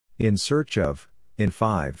In search of, in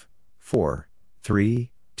 5, 4,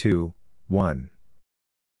 3, 2, 1.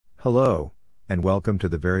 Hello, and welcome to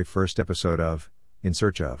the very first episode of, In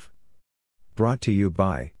Search of. Brought to you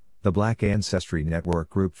by, the Black Ancestry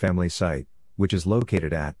Network Group family site, which is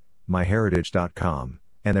located at, myheritage.com,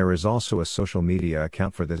 and there is also a social media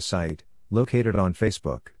account for this site, located on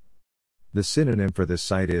Facebook. The synonym for this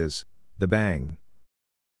site is, the Bang.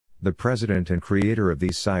 The president and creator of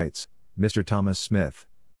these sites, Mr. Thomas Smith,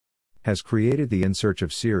 has created the In Search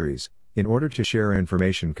of series, in order to share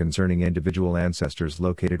information concerning individual ancestors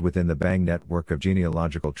located within the Bang network of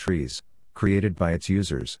genealogical trees, created by its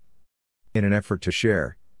users. In an effort to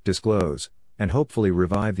share, disclose, and hopefully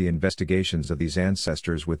revive the investigations of these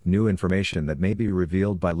ancestors with new information that may be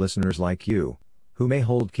revealed by listeners like you, who may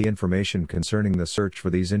hold key information concerning the search for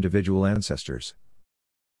these individual ancestors.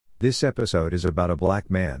 This episode is about a black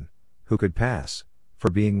man, who could pass for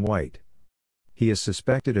being white. He is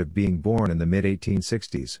suspected of being born in the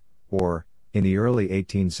mid-1860s, or, in the early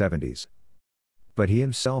 1870s. But he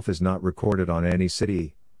himself is not recorded on any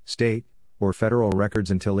city, state, or federal records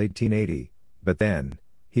until 1880, but then,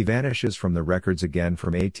 he vanishes from the records again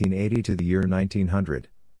from 1880 to the year 1900.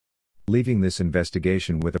 Leaving this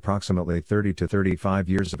investigation with approximately 30 to 35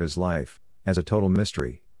 years of his life, as a total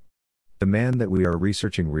mystery. The man that we are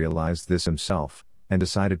researching realized this himself, and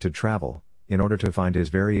decided to travel, in order to find his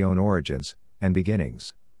very own origins and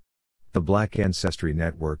beginnings. The Black Ancestry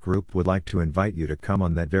Network Group would like to invite you to come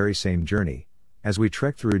on that very same journey, as we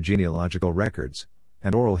trek through genealogical records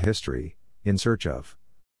and oral history, in search of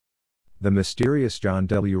the mysterious John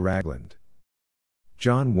W. Ragland.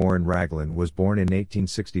 John Warren Ragland was born in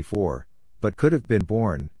 1864, but could have been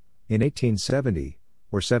born in 1870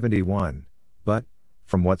 or 71, but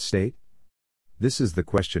from what state? This is the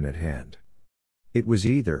question at hand. It was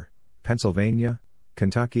either Pennsylvania,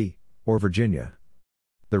 Kentucky, or Virginia.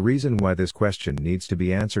 The reason why this question needs to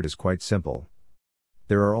be answered is quite simple.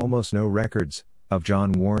 There are almost no records of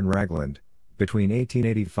John Warren Ragland between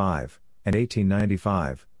 1885 and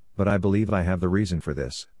 1895, but I believe I have the reason for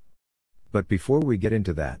this. But before we get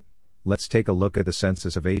into that, let's take a look at the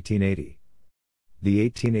census of 1880. The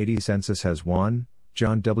 1880 census has one,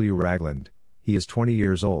 John W. Ragland. He is 20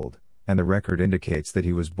 years old, and the record indicates that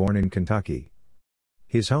he was born in Kentucky.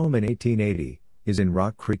 His home in 1880 is in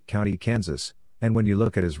Rock Creek County, Kansas, and when you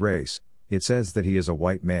look at his race, it says that he is a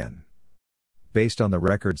white man. Based on the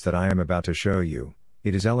records that I am about to show you,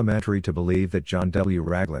 it is elementary to believe that John W.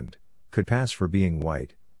 Ragland could pass for being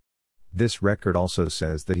white. This record also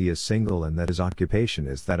says that he is single and that his occupation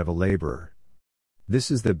is that of a laborer. This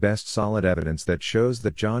is the best solid evidence that shows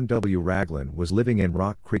that John W. Ragland was living in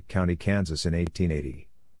Rock Creek County, Kansas in 1880.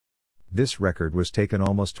 This record was taken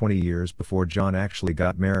almost 20 years before John actually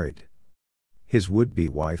got married. His would-be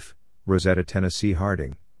wife, Rosetta Tennessee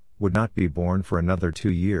Harding, would not be born for another 2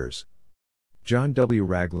 years. John W.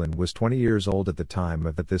 Ragland was 20 years old at the time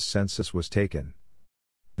that this census was taken.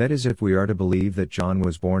 That is if we are to believe that John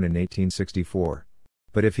was born in 1864.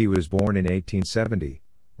 But if he was born in 1870,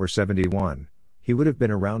 or 71, he would have been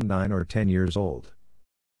around 9 or 10 years old.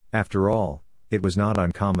 After all, it was not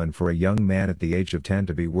uncommon for a young man at the age of 10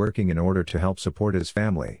 to be working in order to help support his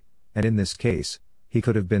family, and in this case, he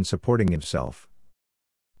could have been supporting himself.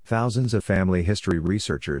 Thousands of family history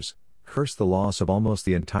researchers curse the loss of almost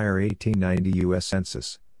the entire 1890 U.S.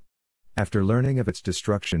 Census. After learning of its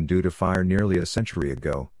destruction due to fire nearly a century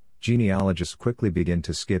ago, genealogists quickly begin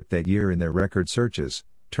to skip that year in their record searches,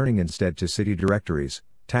 turning instead to city directories,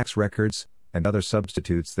 tax records, and other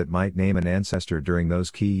substitutes that might name an ancestor during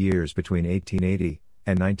those key years between 1880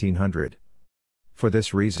 and 1900. For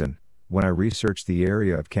this reason, when I research the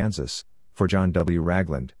area of Kansas for John W.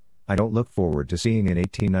 Ragland, I don't look forward to seeing an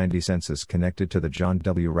 1890 census connected to the John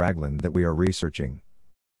W. Ragland that we are researching.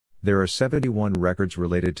 There are 71 records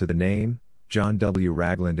related to the name, John W.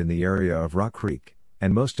 Ragland in the area of Rock Creek,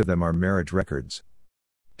 and most of them are marriage records,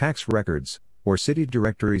 tax records, or city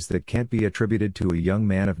directories that can't be attributed to a young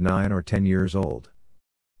man of 9 or 10 years old.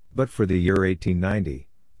 But for the year 1890,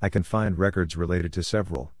 I can find records related to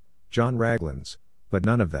several John Raglands, but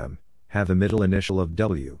none of them have the middle initial of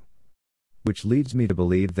W. Which leads me to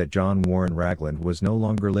believe that John Warren Ragland was no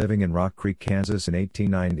longer living in Rock Creek, Kansas in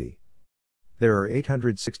 1890. There are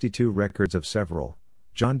 862 records of several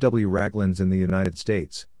John W. Raglands in the United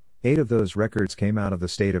States. 8 of those records came out of the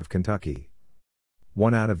state of Kentucky.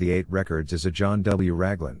 1 out of the 8 records is a John W.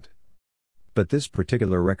 Ragland. But this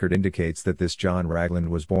particular record indicates that this John Ragland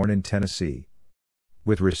was born in Tennessee.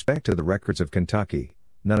 With respect to the records of Kentucky,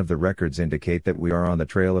 none of the records indicate that we are on the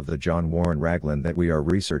trail of the John Warren Ragland that we are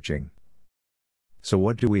researching. So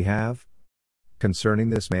what do we have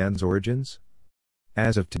concerning this man's origins?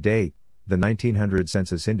 As of to date, the 1900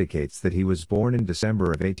 census indicates that he was born in December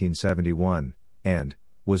of 1871, and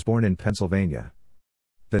was born in Pennsylvania.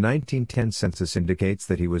 The 1910 census indicates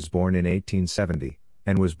that he was born in 1870,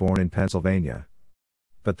 and was born in Pennsylvania.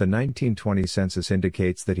 But the 1920 census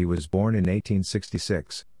indicates that he was born in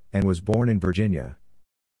 1866, and was born in Virginia.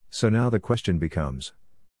 So now the question becomes,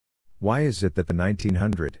 why is it that the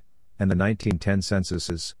 1900 and the 1910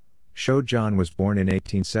 censuses showed John was born in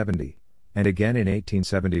 1870, and again in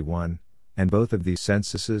 1871, and both of these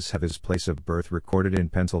censuses have his place of birth recorded in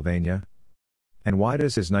Pennsylvania? And why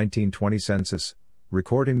does his 1920 census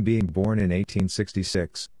record him being born in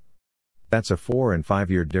 1866? That's a 4 and 5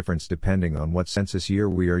 year difference depending on what census year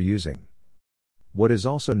we are using. What is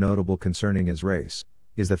also notable concerning his race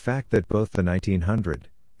is the fact that both the 1900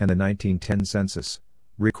 and the 1910 census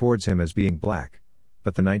records him as being black,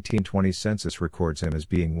 but the 1920 census records him as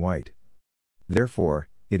being white. Therefore,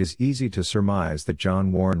 it is easy to surmise that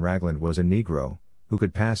John Warren Ragland was a Negro who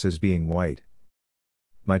could pass as being white.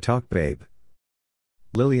 My talk babe.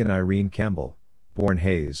 Lillian Irene Campbell, born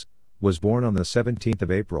Hayes, was born on the 17th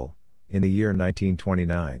of April, in the year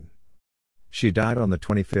 1929. She died on the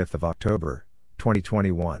 25th of October,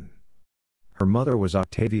 2021. Her mother was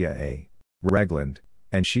Octavia A. Ragland,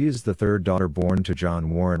 and she is the third daughter born to John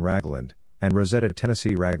Warren Ragland and Rosetta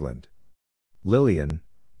Tennessee Ragland. Lillian,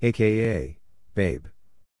 aka Babe.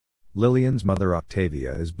 Lillian's mother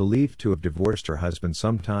Octavia is believed to have divorced her husband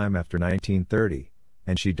sometime after 1930,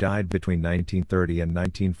 and she died between 1930 and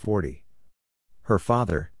 1940. Her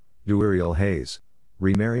father, Duariel Hayes,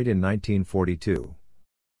 remarried in 1942.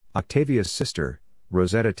 Octavia's sister,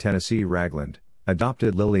 Rosetta Tennessee Ragland,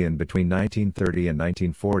 adopted Lillian between 1930 and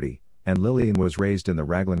 1940, and Lillian was raised in the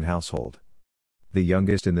Ragland household. The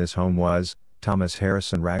youngest in this home was Thomas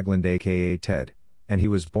Harrison Ragland aka Ted, and he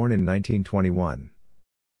was born in 1921.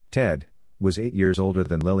 Ted was 8 years older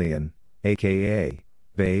than Lillian, aka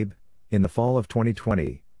Babe. In the fall of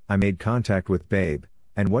 2020, I made contact with Babe,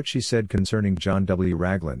 and what she said concerning John W.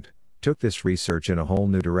 Ragland took this research in a whole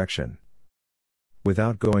new direction.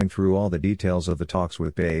 Without going through all the details of the talks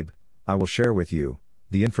with Babe, I will share with you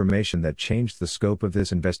the information that changed the scope of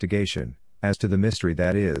this investigation as to the mystery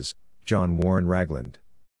that is John Warren Ragland.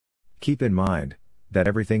 Keep in mind that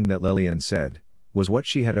everything that Lillian said was what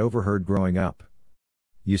she had overheard growing up.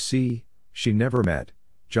 You see, she never met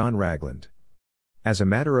John Ragland. As a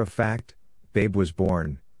matter of fact, Babe was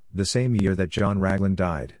born the same year that John Ragland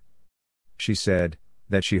died. She said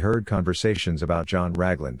that she heard conversations about John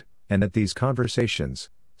Ragland, and that these conversations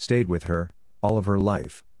stayed with her all of her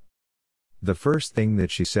life. The first thing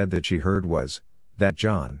that she said that she heard was that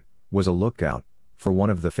John was a lookout for one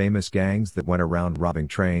of the famous gangs that went around robbing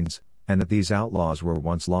trains, and that these outlaws were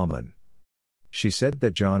once lawmen. She said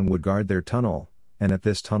that John would guard their tunnel, and that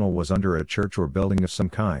this tunnel was under a church or building of some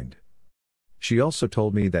kind. She also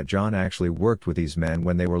told me that John actually worked with these men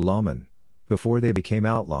when they were lawmen, before they became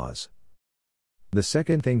outlaws. The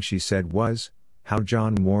second thing she said was how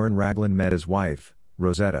John Warren Ragland met his wife,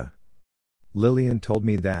 Rosetta. Lillian told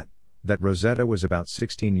me that Rosetta was about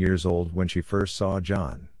 16 years old when she first saw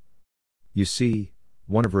John. You see,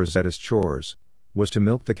 one of Rosetta's chores was to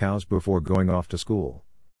milk the cows before going off to school.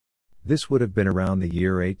 This would have been around the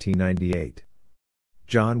year 1898.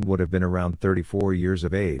 John would have been around 34 years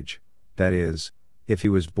of age, that is, if he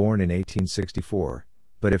was born in 1864,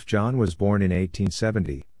 but if John was born in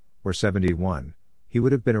 1870, or 71, he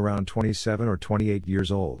would have been around 27 or 28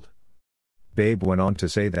 years old. Babe went on to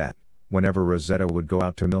say that, whenever Rosetta would go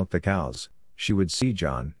out to milk the cows, she would see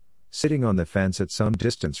John sitting on the fence at some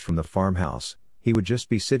distance from the farmhouse. He would just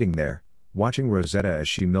be sitting there, watching Rosetta as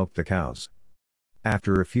she milked the cows.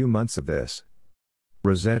 After a few months of this,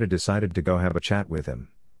 Rosetta decided to go have a chat with him.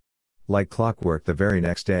 Like clockwork, the very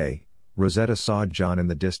next day, Rosetta saw John in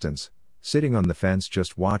the distance, sitting on the fence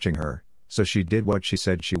just watching her, so she did what she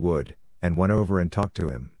said she would, and went over and talked to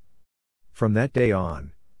him. From that day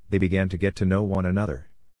on, they began to get to know one another.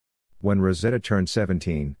 When Rosetta turned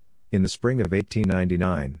 17, in the spring of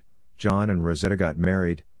 1899, John and Rosetta got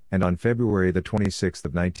married, and on February the 26th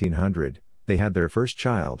of 1900, they had their first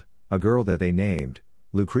child, a girl that they named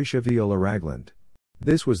Lucretia Viola Ragland.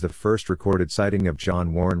 This was the first recorded sighting of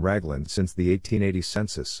John Warren Ragland since the 1880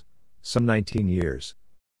 census, some 19 years.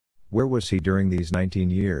 Where was he during these 19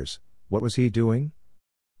 years? What was he doing?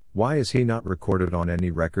 Why is he not recorded on any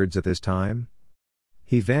records at this time?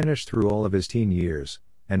 He vanished through all of his teen years,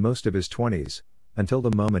 and most of his 20s, until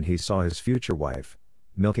the moment he saw his future wife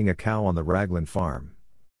milking a cow on the Ragland farm.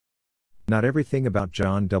 Not everything about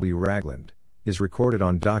John W. Ragland is recorded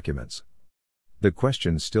on documents. The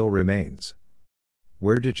question still remains: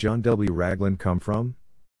 where did John W. Ragland come from?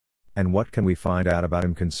 And what can we find out about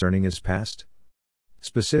him concerning his past?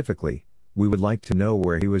 Specifically, we would like to know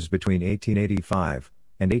where he was between 1885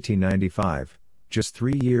 and 1895, just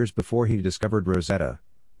 3 years before he discovered Rosetta,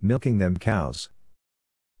 milking them cows.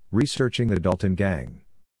 Researching the Dalton Gang.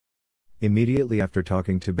 Immediately after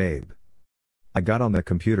talking to Babe, I got on the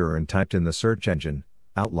computer and typed in the search engine,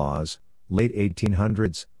 outlaws, late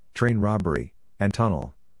 1800s, train robbery, and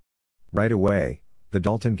tunnel. Right away, the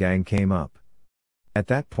Dalton Gang came up. At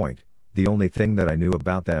that point, the only thing that I knew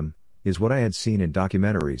about them is what I had seen in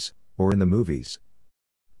documentaries, or in the movies.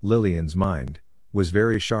 Lillian's mind was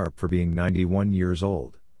very sharp for being 91 years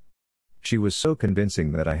old. She was so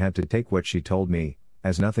convincing that I had to take what she told me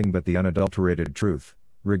as nothing but the unadulterated truth,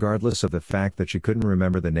 regardless of the fact that she couldn't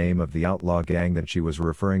remember the name of the outlaw gang that she was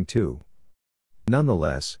referring to.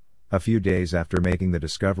 Nonetheless, a few days after making the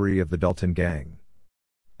discovery of the Dalton Gang,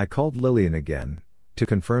 I called Lillian again to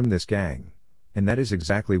confirm this gang, and that is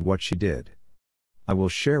exactly what she did. I will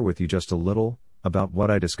share with you just a little about what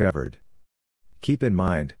I discovered. Keep in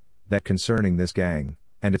mind that concerning this gang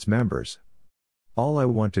and its members, all I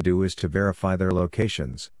want to do is to verify their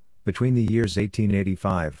locations between the years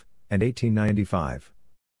 1885 and 1895,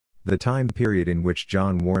 the time period in which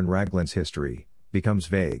John Warren Ragland's history becomes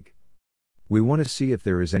vague. We want to see if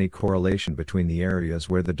there is any correlation between the areas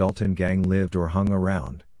where the Dalton Gang lived or hung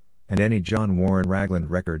around, and any John Warren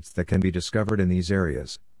Ragland records that can be discovered in these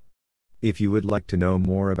areas. If you would like to know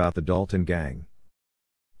more about the Dalton Gang,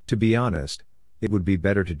 to be honest, it would be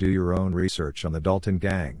better to do your own research on the Dalton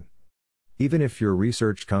Gang, even if your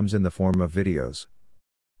research comes in the form of videos.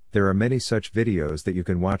 There are many such videos that you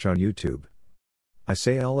can watch on YouTube. I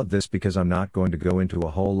say all of this because I'm not going to go into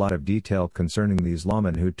a whole lot of detail concerning these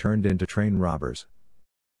lawmen who turned into train robbers.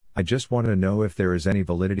 I just want to know if there is any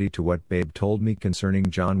validity to what Babe told me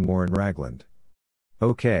concerning John Warren Ragland.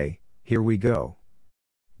 Okay, here we go.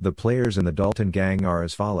 The players in the Dalton Gang are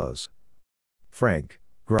as follows: Frank,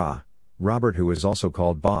 Gra, Robert, who is also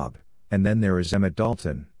called Bob, and then there is Emmett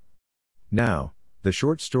Dalton. Now, the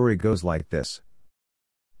short story goes like this.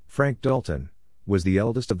 Frank Dalton was the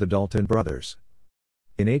eldest of the Dalton brothers.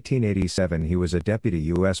 In 1887 he was a deputy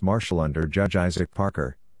U.S. Marshal under Judge Isaac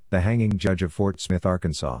Parker, the hanging judge of Fort Smith,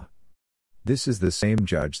 Arkansas. This is the same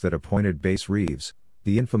judge that appointed Bass Reeves,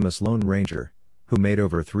 the infamous Lone Ranger, who made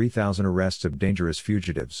over 3,000 arrests of dangerous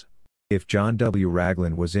fugitives. If John W.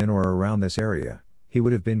 Ragland was in or around this area, he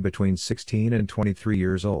would have been between 16 and 23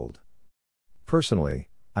 years old. Personally,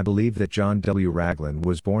 I believe that John W. Ragland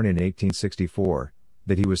was born in 1864,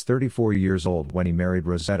 that he was 34 years old when he married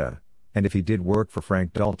Rosetta, and if he did work for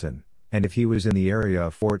Frank Dalton, and if he was in the area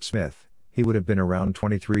of Fort Smith, he would have been around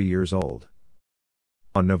 23 years old.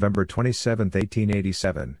 On November 27,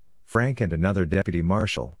 1887, Frank and another deputy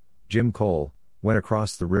marshal, Jim Cole, went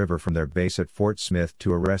across the river from their base at Fort Smith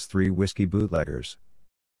to arrest 3 whiskey bootleggers.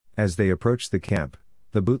 As they approached the camp,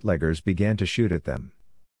 the bootleggers began to shoot at them.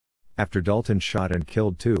 After Dalton shot and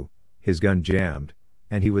killed 2, his gun jammed,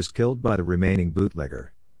 and he was killed by the remaining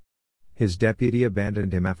bootlegger. His deputy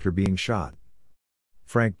abandoned him after being shot.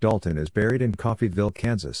 Frank Dalton is buried in Coffeyville,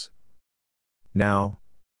 Kansas. Now,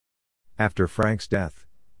 after Frank's death,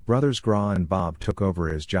 brothers Gra and Bob took over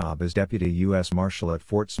his job as deputy U.S. Marshal at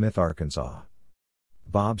Fort Smith, Arkansas.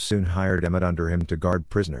 Bob soon hired Emmett under him to guard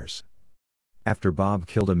prisoners. After Bob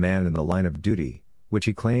killed a man in the line of duty, which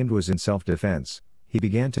he claimed was in self-defense, he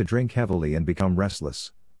began to drink heavily and become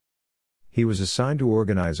restless. He was assigned to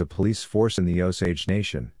organize a police force in the Osage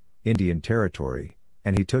Nation, Indian Territory,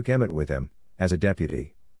 and he took Emmett with him, as a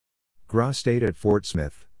deputy. Gra stayed at Fort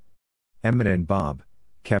Smith. Emmett and Bob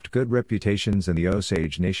kept good reputations in the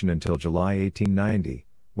Osage Nation until July 1890,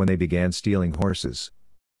 when they began stealing horses.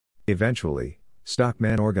 Eventually,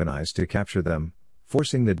 stockmen organized to capture them,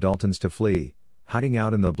 forcing the Daltons to flee, hiding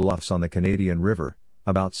out in the bluffs on the Canadian River,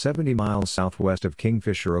 about 70 miles southwest of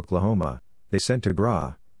Kingfisher, Oklahoma. They sent to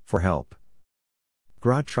Gra for help.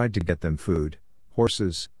 Gra tried to get them food,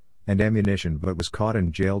 horses, and ammunition, but was caught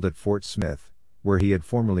and jailed at Fort Smith, where he had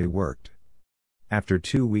formerly worked. After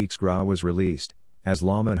 2 weeks, Gra was released, as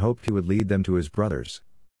lawmen hoped he would lead them to his brothers.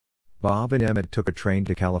 Bob and Emmett took a train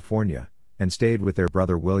to California, and stayed with their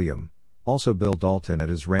brother William, also Bill Dalton, at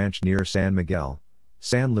his ranch near San Miguel,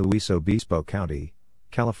 San Luis Obispo County,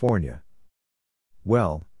 California.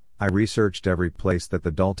 Well, I researched every place that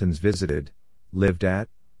the Daltons visited, lived at,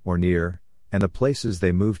 or near, and the places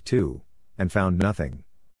they moved to, and found nothing.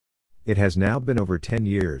 It has now been over 10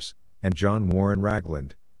 years, and John Warren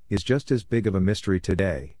Ragland is just as big of a mystery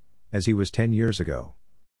today as he was 10 years ago.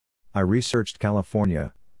 I researched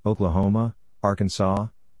California, Oklahoma, Arkansas,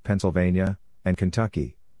 Pennsylvania, and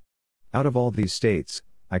Kentucky. Out of all these states,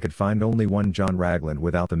 I could find only one John Ragland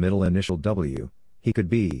without the middle initial W. He could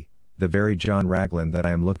be the very John Ragland that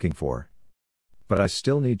I am looking for. But I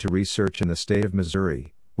still need to research in the state of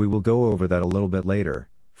Missouri. We will go over that a little bit later.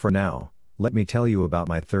 For now, let me tell you about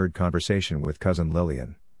my third conversation with Cousin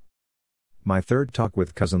Lillian. My third talk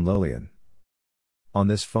with Cousin Lillian. On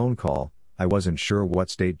this phone call, I wasn't sure what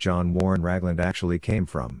state John Warren Ragland actually came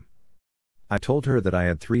from. I told her that I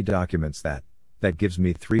had 3 documents that gives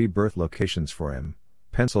me 3 birth locations for him: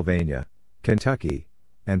 Pennsylvania, Kentucky,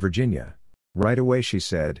 and Virginia. Right away she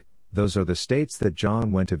said, those are the states that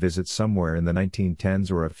John went to visit somewhere in the 1910s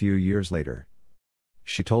or a few years later.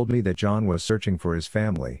 She told me that John was searching for his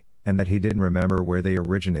family, and that he didn't remember where they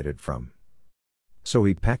originated from. So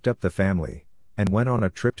he packed up the family, and went on a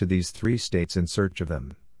trip to these 3 states in search of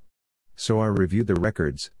them. So I reviewed the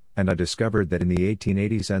records, and I discovered that in the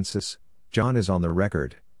 1880 census, John is on the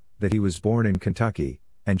record that he was born in Kentucky,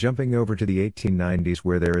 and jumping over to the 1890s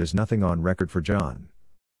where there is nothing on record for John.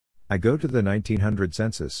 I go to the 1900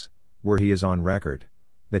 census, where he is on record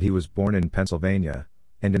that he was born in Pennsylvania,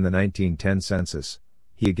 and in the 1910 census,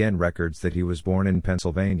 he again records that he was born in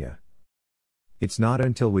Pennsylvania. It's not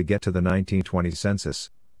until we get to the 1920 census,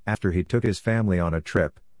 after he took his family on a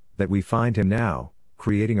trip, that we find him now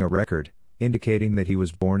creating a record indicating that he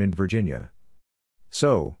was born in Virginia.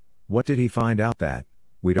 So, what did he find out that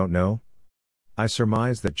we don't know? I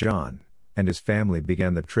surmise that John and his family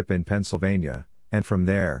began the trip in Pennsylvania, and from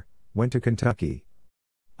there went to Kentucky.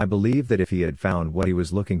 I believe that if he had found what he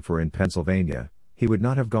was looking for in Pennsylvania, he would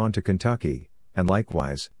not have gone to Kentucky, and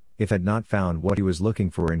likewise, if had not found what he was looking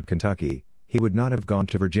for in Kentucky, he would not have gone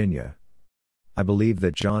to Virginia. I believe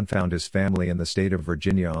that John found his family in the state of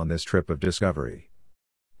Virginia on this trip of discovery.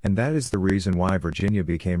 And that is the reason why Virginia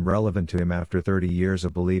became relevant to him after 30 years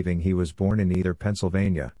of believing he was born in either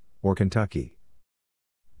Pennsylvania or Kentucky.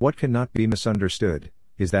 What cannot be misunderstood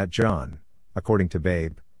is that John, according to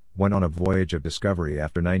Babe, went on a voyage of discovery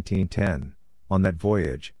after 1910. On that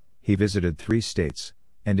voyage, he visited 3 states,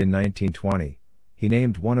 and in 1920, he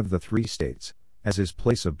named one of the 3 states as his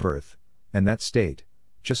place of birth, and that state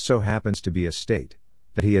just so happens to be a state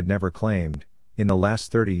that he had never claimed in the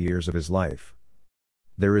last 30 years of his life.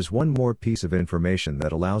 There is one more piece of information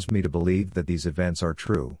that allows me to believe that these events are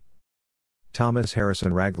true. Thomas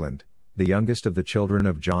Harrison Ragland, the youngest of the children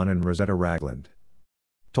of John and Rosetta Ragland,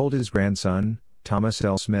 told his grandson, Thomas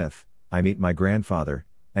L. Smith, "I meet my grandfather,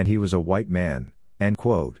 and he was a white man." End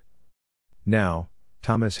quote. Now,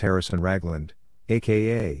 Thomas Harrison Ragland,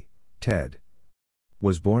 aka Ted,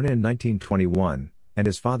 was born in 1921, and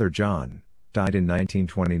his father John died in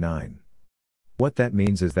 1929. What that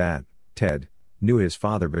means is that Ted knew his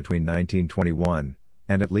father between 1921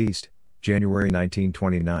 and at least January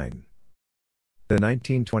 1929. The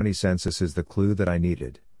 1920 census is the clue that I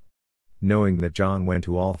needed. Knowing that John went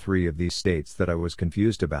to all 3 of these states that I was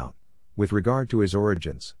confused about, with regard to his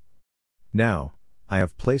origins. Now, I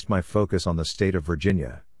have placed my focus on the state of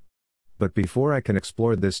Virginia. But before I can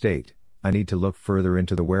explore this state, I need to look further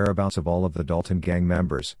into the whereabouts of all of the Dalton Gang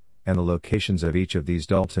members, and the locations of each of these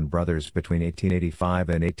Dalton brothers between 1885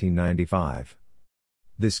 and 1895.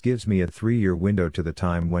 This gives me a 3-year window to the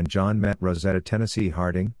time when John met Rosetta Tennessee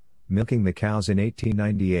Harding, milking the cows in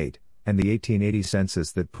 1898, and the 1880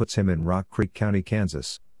 census that puts him in Rock Creek County,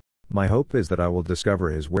 Kansas. My hope is that I will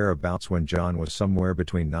discover his whereabouts when John was somewhere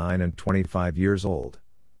between 9 and 25 years old.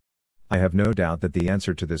 I have no doubt that the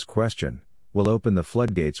answer to this question will open the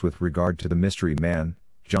floodgates with regard to the mystery man,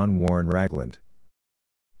 John Warren Ragland.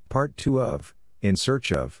 Part 2 of In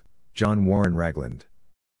Search of John Warren Ragland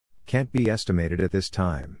can't be estimated at this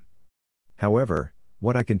time. However,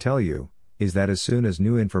 what I can tell you is that as soon as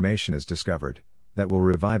new information is discovered that will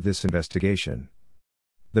revive this investigation,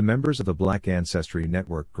 the members of the Black Ancestry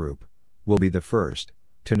Network group will be the first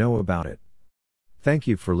to know about it. Thank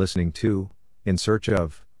you for listening to In Search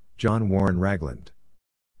of John Warren Ragland.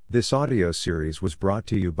 This audio series was brought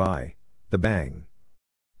to you by The Bang.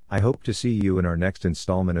 I hope to see you in our next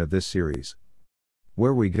installment of this series,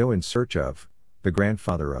 where we go in search of the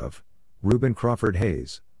grandfather of Reuben Crawford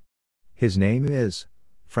Hayes. His name is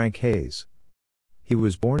Frank Hayes. He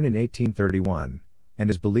was born in 1831, and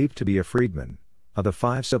is believed to be a freedman of the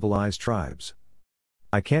 5 civilized tribes.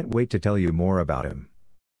 I can't wait to tell you more about him.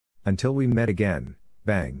 Until we met again,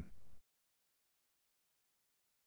 bang.